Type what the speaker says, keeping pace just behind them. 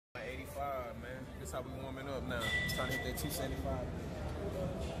That's how we warming up now. It's time to hit that 275.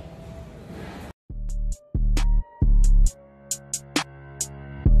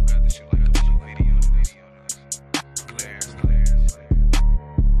 Got this shit like a blue video.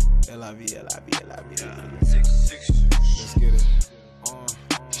 L.I.V. Let's get it.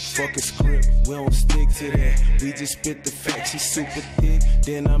 Fuck a script, we don't stick to that. We just spit the facts, she's super thick,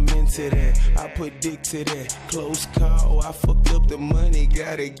 then I'm into that. I put dick to that, close call, I fucked up the money,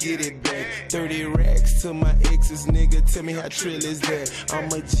 gotta get it back. 30 racks to my exes, nigga, tell me how trill is that? I'm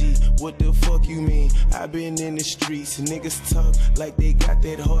a G, what the fuck you mean? I been in the streets, niggas talk like they got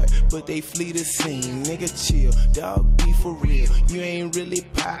that heart, but they flee the scene. Nigga chill, dog be for real, you ain't really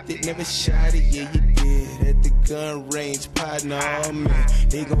popped it, never shot it, yeah you did. At the gun range, partner, oh man,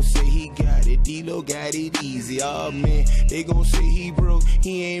 they gon' say he got it, D-Lo got it easy, oh man. They gon' say he broke,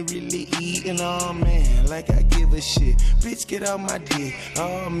 he ain't really eating, oh man. Like I give a shit, bitch get out my dick,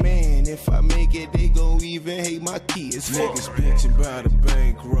 oh man. If I make it, they gon' even hate my kids. Niggas bitchin' by the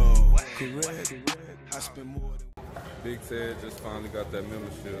bankroll, correct? I spend more than Big Ted just finally got that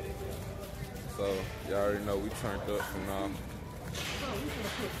membership, so y'all already know we turned up from now.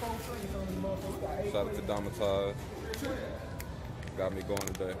 Shout out to Domitage. Got me going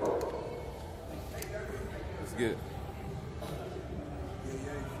today. Let's get it.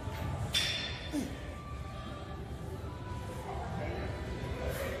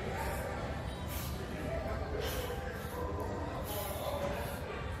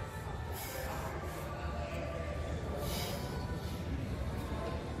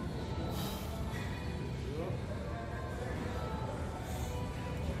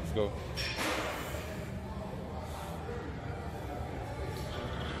 Let's go.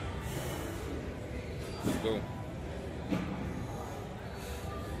 Let's go.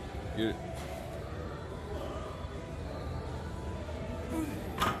 Get it.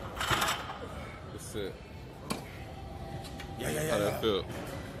 That's it. yeah. How that feel?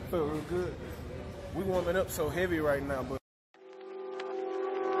 Feel real good. We warming up so heavy right now, but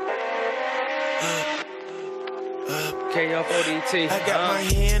KF-ODT. I got my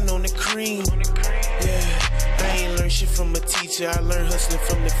hand on the cream. Yeah, I ain't learned shit from a teacher. I learned hustling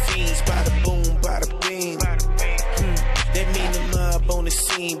from the fiends. Bada boom, bada bing. That mean the mob on the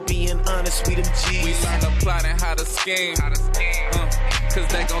scene. Being honest, we them G's. We learn to plot and how to scheme. Cause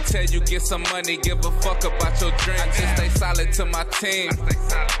they gon' tell you get some money, give a fuck about your dream. I just stay solid to my team.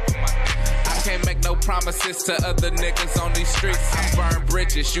 I can't make no promises to other niggas on these streets. I burn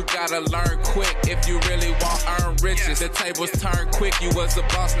bridges, you gotta learn quick if you really want earn riches. The tables turn quick, you was a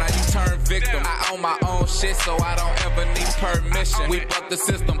boss, now you turn victim. I own my own shit, so I don't ever need permission. We fuck the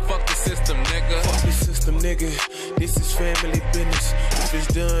system, nigga. Fuck the system, nigga. This is family business. If it's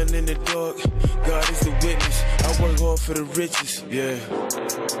done in the dark, God is the witness. I work hard for the riches, yeah.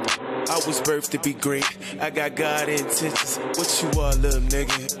 I was birthed to be great. I got God intentions. What you are, little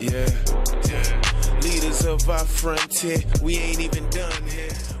nigga? Yeah. Leaders of our frontier. We ain't even done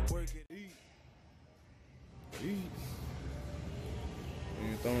here. Working. Eat. You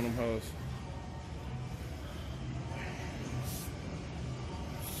ain't throwing them hoes.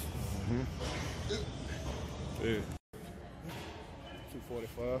 Yeah.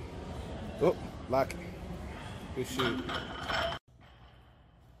 245. Oh, lock it. Good shit.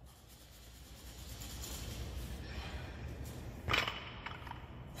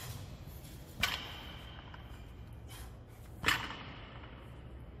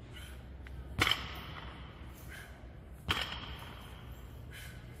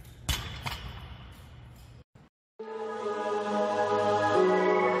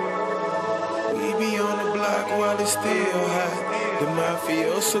 While it's still hot, the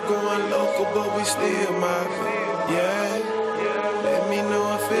mafioso going local, but we still mobbing. Yeah, let me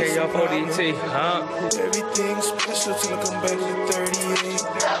know if it's KF-ODT, Everything special till I come back to 38.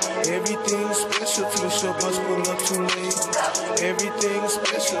 Everything special till the show bus pull up too late. Everything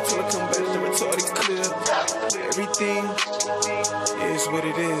special till I come back to retarded clip. Everything is what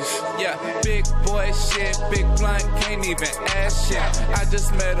it is. Yeah, big boy shit, big blunt, can't even ask shit. I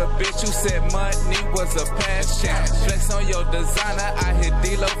just met a bitch who said money was a passion. Flex on your designer, I hit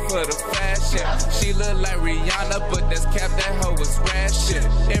D-Lo for the fashion. She look like Rihanna, but that's cap, that hoe was ration.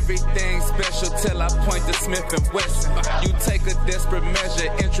 Everything special till I point to Smith & Wesson. You take a desperate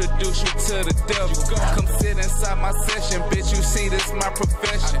measure, introduce you to the devil. Come sit inside my session, bitch, you see this my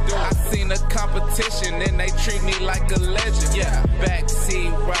profession. I seen a competition and they treat me like a legend. Yeah,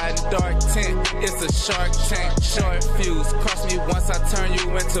 backseat riding dark tent, it's it's a Shark Tank, short fuse. Cross me once, I turn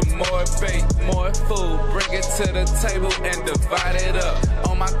you into more bait, more food. Bring it to the table and divide it up.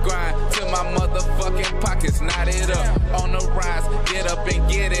 On my grind, till my motherfucking pockets knotted up. On the rise, get up and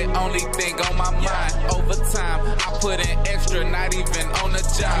get it, only thing on my mind. Overtime, I put in extra, not even on the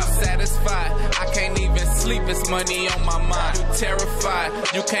job. Satisfied, I can't even sleep, it's money on my mind. You terrified,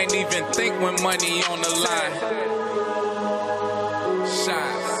 you can't even think when money on the line.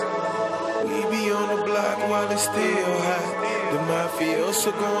 Shines. We be on the block while it's still hot. The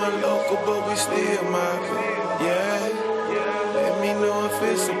mafioso going local, but we still mobbing. Yeah, let me know if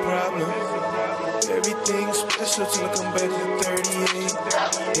it's a problem. Everything special till I come back to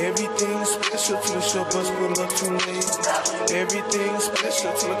 38. Everything special till the show bus pull up too late. Everything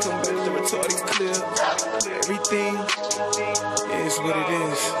special till I come back to the retarded clip. Everything is what it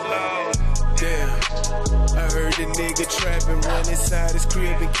is. Damn, I heard the nigga trapping, run inside his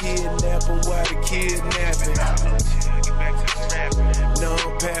crib and kidnap him while the kidnapping. No,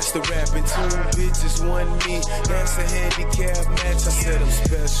 I'm past the rapping, 2 bitches, 1 me. That's a handicap match, I said I'm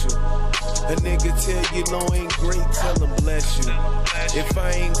special. A nigga tell you low ain't great, tell him bless you. If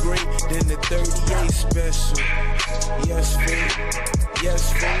I ain't great, then the 38 special. Yes, fool,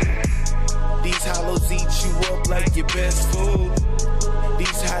 yes, fool. These hollows eat you up like your best food.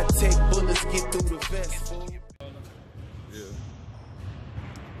 These high-tech bullets get through the vest, fool. Yeah.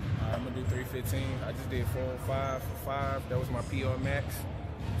 I'm gonna do 315. I just did 405 for 5. That was my PR max.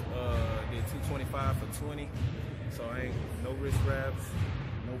 Did 225 for 20. So I ain't no wrist wraps,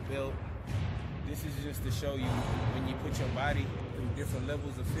 no belt. This is just to show you when you put your body through different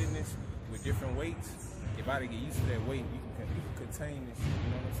levels of fitness with different weights. Your body get used to that weight. You can contain this.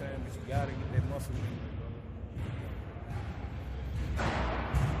 You know what I'm saying? But you gotta get that muscle in.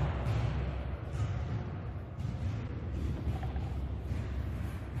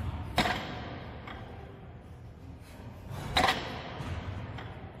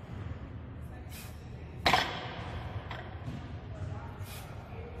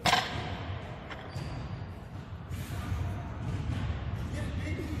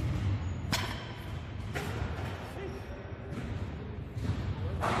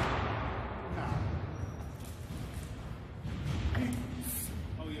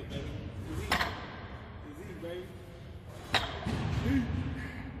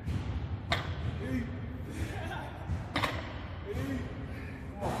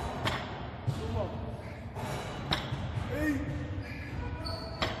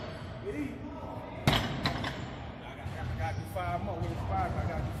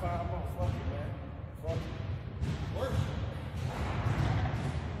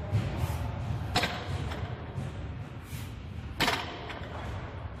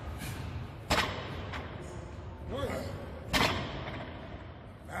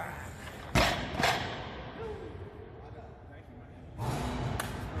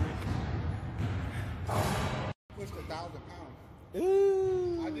 Pushed 1,000 pounds.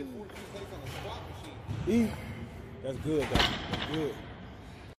 Ooh. I did 42 plates on the squat machine. That's good, though. That's good.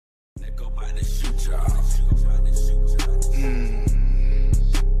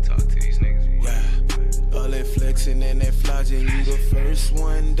 Talk to these niggas. Yeah. All that flexing and that flogging, you the first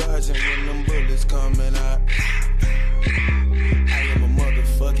one dodging when them bullets coming out. I am a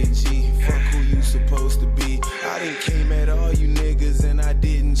motherfucking G. Fuck who you supposed to be. I done came at all you niggas and I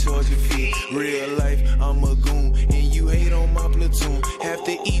didn't charge a fee. Real life, I'm a goon, and you hate on my platoon. Have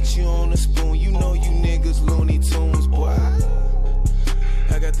to eat you on a spoon. You know you niggas Looney Tunes, boy.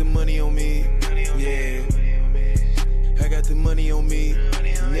 I got the money on me, yeah. I got the money on me,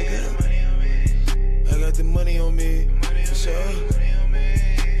 nigga. I got the money on me, for sure.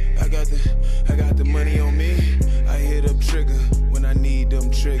 I got the money on me. I hit up Trigger when I need them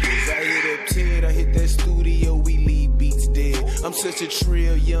triggers. I hit up Ted, I hit that studio, we leave beats dead. I'm such a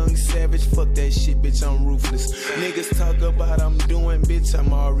trill, young savage, fuck that shit, bitch, I'm ruthless. Niggas talk about I'm doing, bitch,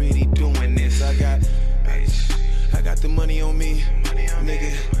 I'm already doing this. I got the money on me,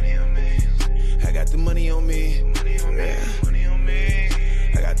 nigga. I got the money on me, yeah.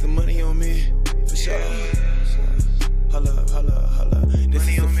 I got the money on me, for sure. Holla, holla, holla. This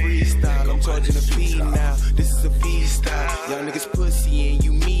is a freestyle, I'm charging a fee now. This is a freestyle. Y'all niggas pussy and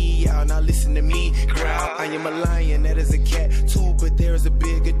you me out. Now listen to me, growl. I am a lion, that is a cat too, but there is a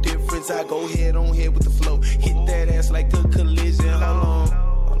bigger difference. I go head on head with the flow. Hit that ass like a collision. Hold on.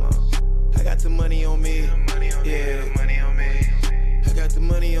 I got the money on me, yeah. I got the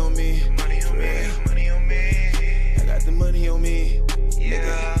money on me, yeah. I got the money on me,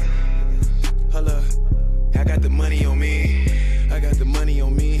 nigga. Holla. I got the money on me. I got the money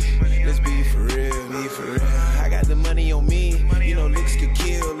on me. Let's be for real, me for real. I got the money on me. You know, looks could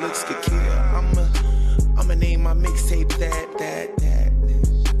kill, looks could kill. I'm a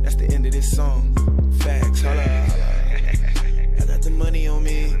That's the end of this song. Facts, hold up. I got the money on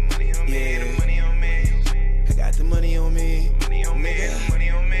me. Yeah. I got the money on me. Nigga.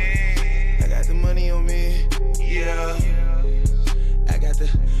 I got the money on me. Yeah. I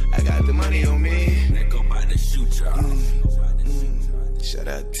got the money on me. They go by the shoot y'all. Shout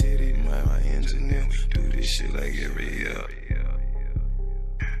out Titty, my engineer. Do this shit like every year.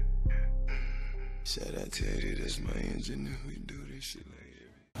 Shout out Teddy, that's my engineer. We do this shit like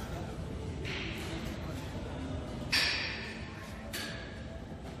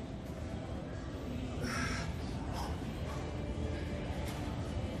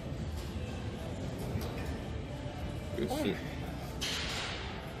Good shit.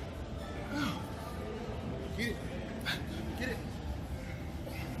 Get it. Get it.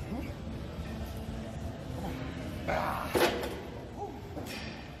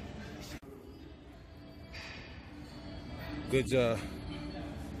 Good job.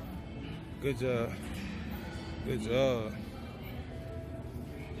 Good job. Good job.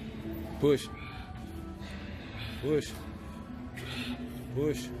 Push. Push.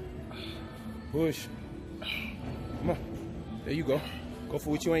 Push. Push. Come on. There you go. Go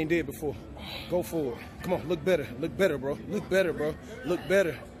for what you ain't did before. Go for it. Come on. Look better. Look better, bro. Look better, bro. Look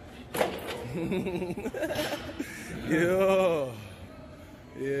better. Yeah.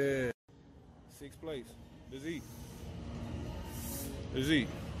 Yeah. 6th place. Let's eat. Let's eat.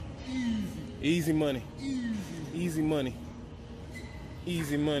 Easy money. Easy money.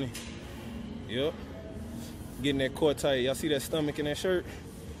 Easy money. Yep. Getting that core tight. Y'all see that stomach in that shirt?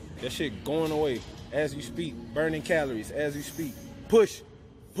 That shit going away as you speak. Burning calories as you speak. Push.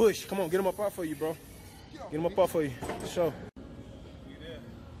 Push. Come on, get them up out for you, bro. Get them up out for you. For sure.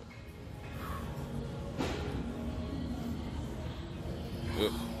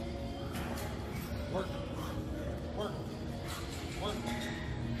 Yep. Work. Work. Work.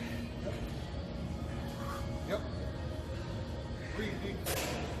 Yep. Breathe deep.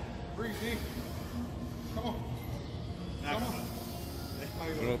 Breathe deep. Come on. Come on.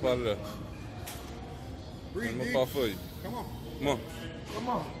 Come up out of there. Breathe Come deep. up out for you. Come on. Come on. Come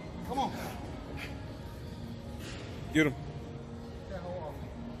on. Come on. Get him.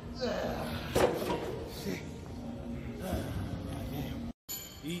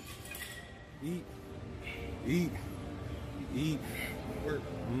 Eat. Eat. Eat. Eat. Work.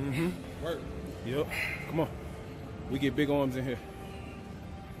 Mm-hmm. Work. Yep. Come on. We get big arms in here.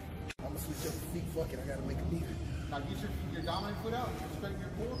 I'm gonna switch up the feet. Fuck it. I gotta make it even. Now get your dominant foot out. Straighten your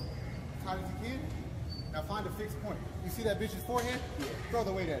core as tight as you can. Now find a fixed point. You see that bitch's forehead? Yeah. Throw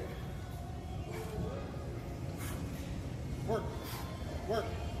the weight at it. Work. Work.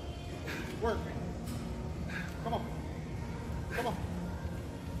 Work. Come on. Come on.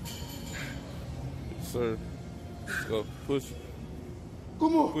 Sir. Let's go. Push.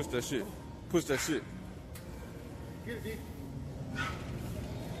 Come on. Push that shit. Push that shit. Get it, D.